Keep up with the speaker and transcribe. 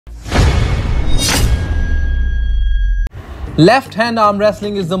Left-hand arm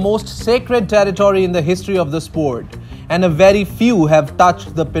wrestling is the most sacred territory in the history of the sport, and a very few have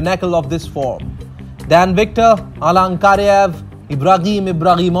touched the pinnacle of this form. Dan Victor, Alan Karyev, Ibrahim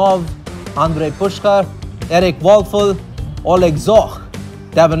Ibrahimov, Andrei Pushkar, Eric Wolfel, Oleg Zoch,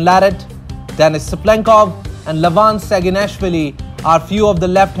 Devon Larratt, Denis Saplenkov and Levan Saginashvili are few of the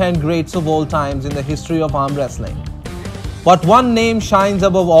left-hand greats of all times in the history of arm wrestling. But one name shines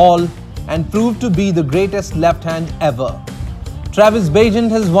above all and proved to be the greatest left hand ever. Travis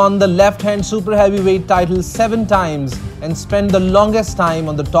Bagent has won the left-hand super heavyweight title 7 times and spent the longest time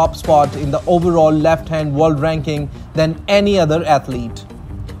on the top spot in the overall left-hand world ranking than any other athlete.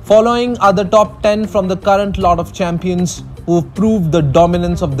 Following are the top 10 from the current lot of champions who have proved the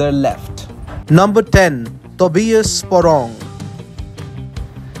dominance of their left. Number 10. Tobias Sporrong.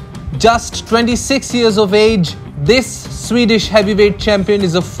 Just 26 years of age, this Swedish heavyweight champion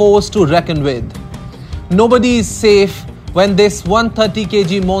is a force to reckon with. Nobody is safe when this 130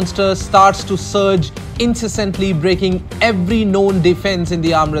 kg monster starts to surge, incessantly breaking every known defense in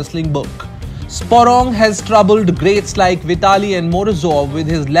the arm wrestling book. Sporrong has troubled greats like Vitali and Muratov with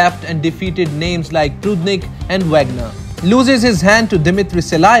his left and defeated names like Prudnik and Wagner. Loses his hand to Dmitry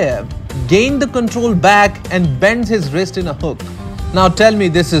Silayev, gained the control back and bends his wrist in a hook. Now tell me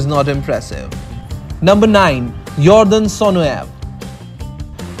this is not impressive. Number 9. Yordan Sonoev.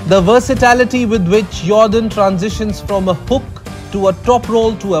 The versatility with which Yordan transitions from a hook to a top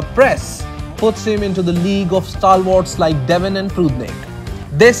roll to a press puts him into the league of stalwarts like Devon and Prudnik.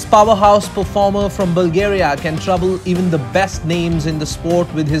 This powerhouse performer from Bulgaria can trouble even the best names in the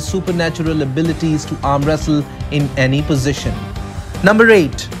sport with his supernatural abilities to arm wrestle in any position. Number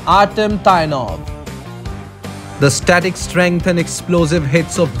 8. Artem Tainov. The static strength and explosive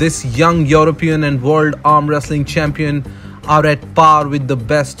hits of this young European and world arm wrestling champion are at par with the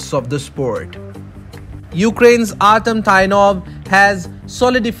bests of the sport. Ukraine's Artem Tainov has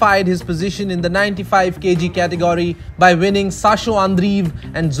solidified his position in the 95 kg category by winning Sasho Andreev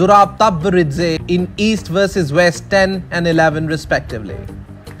and Zurab Tabveridze in East vs West 10 and 11 respectively.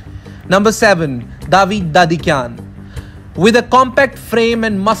 Number 7. David Dadikyan. With a compact frame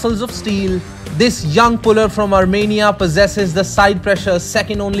and muscles of steel, this young puller from Armenia possesses the side pressure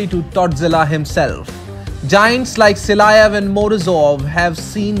second only to Todzilla himself. Giants like Silayev and Morozov have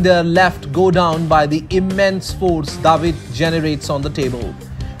seen their left go down by the immense force David generates on the table.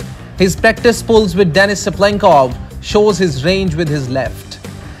 His practice pulls with Denis Saplenkov shows his range with his left.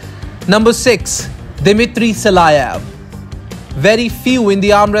 Number 6. Dmitry Silayev. Very few in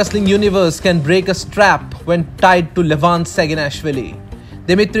the arm wrestling universe can break a strap when tied to Levan Saginashvili.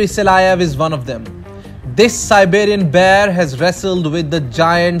 Dmitry Silayev is one of them. This Siberian bear has wrestled with the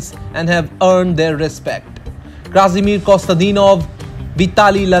giants and have earned their respect. Krasimir Kostadinov,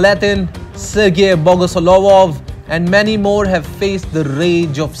 Vitaly Laletin, Sergei Bogosolovov and many more have faced the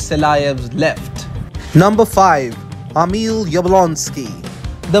rage of Silayev's left. Number 5. Emil Yablonsky.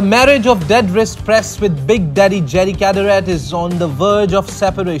 The marriage of dead wrist press with Big Daddy Jerry Caderet is on the verge of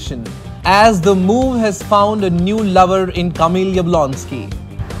separation, as the move has found a new lover in Kamil Yablonsky.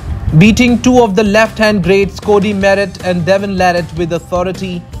 Beating two of the left-hand greats Cody Merritt and Devon Larratt with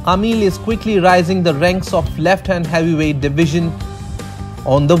authority, Kamil is quickly rising the ranks of left-hand heavyweight division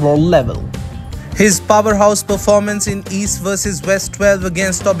on the world level. His powerhouse performance in East vs West 12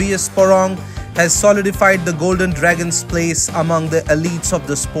 against Tobias Sporrong has solidified the Golden Dragon's place among the elites of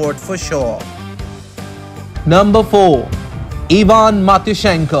the sport for sure. Number 4. Ivan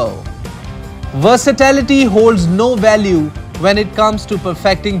Matyushenko. Versatility holds no value when it comes to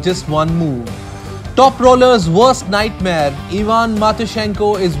perfecting just one move. Top roller's worst nightmare, Ivan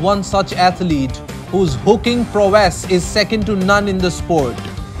Matyushenko is one such athlete whose hooking prowess is second to none in the sport.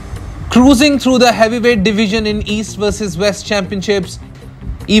 Cruising through the heavyweight division in East vs West championships,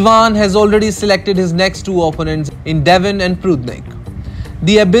 Ivan has already selected his next two opponents in Devon and Prudnik.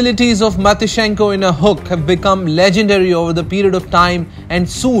 The abilities of Matyushenko in a hook have become legendary over the period of time, and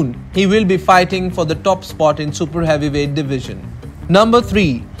soon he will be fighting for the top spot in super heavyweight division. Number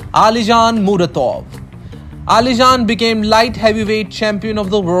 3. Alizhan Muratov. Alizhan became light heavyweight champion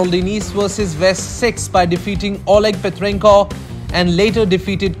of the world in East vs West 6 by defeating Oleg Petrenko and later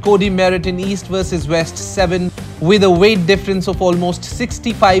defeated Cody Merritt in East vs West 7 with a weight difference of almost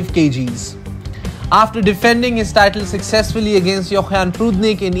 65 kgs. After defending his title successfully against Johan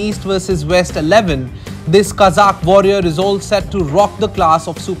Prudnik in East vs West 11, this Kazakh warrior is all set to rock the class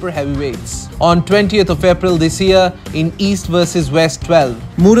of super heavyweights on 20th of April this year in East vs West 12.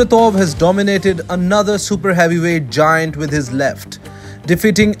 Muratov has dominated another super heavyweight giant with his left.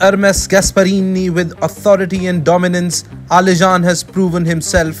 Defeating Hermes Gasparini with authority and dominance, Alizhan has proven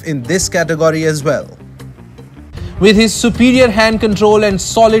himself in this category as well. With his superior hand control and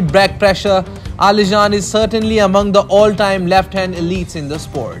solid back pressure, Alizhan is certainly among the all-time left-hand elites in the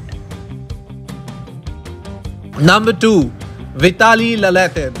sport. Number 2. Vitaly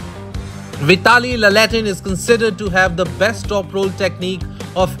Laletin. Vitaly Laletin is considered to have the best top roll technique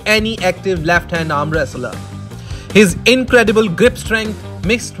of any active left-hand arm wrestler. His incredible grip strength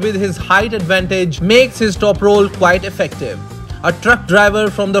mixed with his height advantage makes his top roll quite effective. A truck driver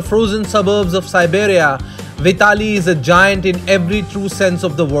from the frozen suburbs of Siberia, Vitaly is a giant in every true sense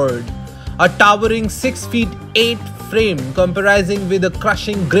of the word. A towering 6 feet 8 frame comprising with a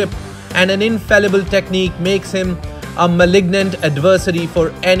crushing grip and an infallible technique makes him a malignant adversary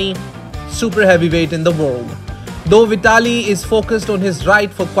for any super heavyweight in the world. Though Vitaly is focused on his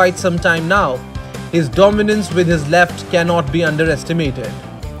right for quite some time now, his dominance with his left cannot be underestimated.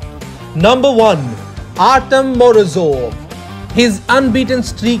 Number 1. Artem Morozov. His unbeaten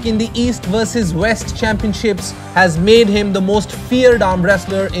streak in the East vs West Championships has made him the most feared arm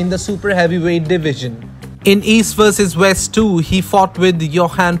wrestler in the super heavyweight division. In East vs West 2, he fought with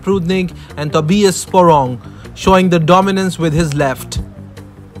Johan Prudnik and Tobias Sporrong, showing the dominance with his left.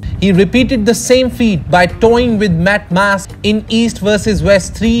 He repeated the same feat by toying with Matt Mask in East vs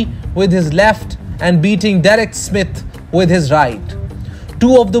West 3 with his left and beating Derek Smith with his right.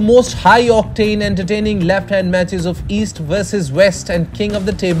 Two of the most high-octane entertaining left-hand matches of East vs West and King of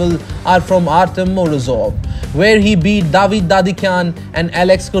the Table are from Artem Morozov, where he beat David Dadikyan and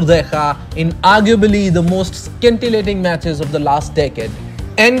Alex Kurdecha in arguably the most scintillating matches of the last decade.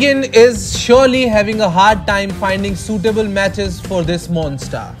 Engin is surely having a hard time finding suitable matches for this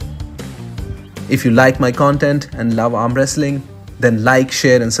monster. If you like my content and love arm wrestling, then like,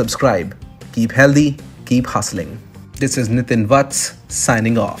 share and subscribe. Keep healthy, keep hustling. This is Nitin Vats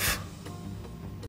signing off.